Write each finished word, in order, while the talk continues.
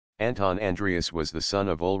Anton Andreas was the son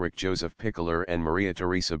of Ulrich Joseph Pichler and Maria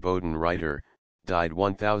Theresa Bodenreiter, died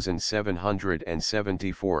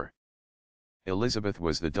 1774. Elizabeth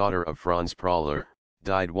was the daughter of Franz Prahler,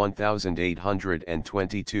 died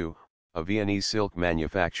 1822, a Viennese silk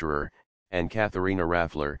manufacturer, and Katharina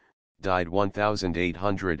Raffler, died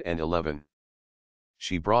 1811.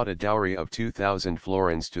 She brought a dowry of 2,000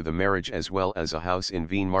 florins to the marriage as well as a house in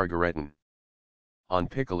Wien Margaretten. On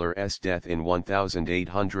Pichler's death in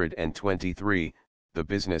 1823, the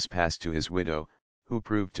business passed to his widow, who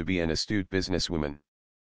proved to be an astute businesswoman.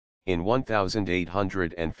 In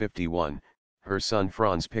 1851, her son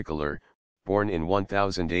Franz Pichler, born in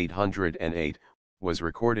 1808, was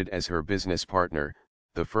recorded as her business partner,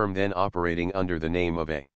 the firm then operating under the name of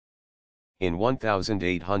A. In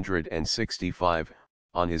 1865,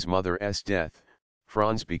 on his mother's death,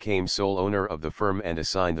 Franz became sole owner of the firm and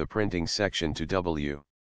assigned the printing section to W.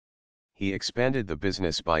 He expanded the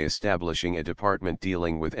business by establishing a department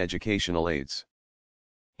dealing with educational aids.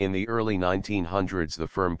 In the early 1900s the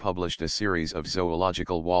firm published a series of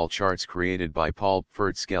zoological wall charts created by Paul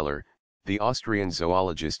Pfurtskeller, the Austrian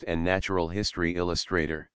zoologist and natural history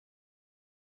illustrator.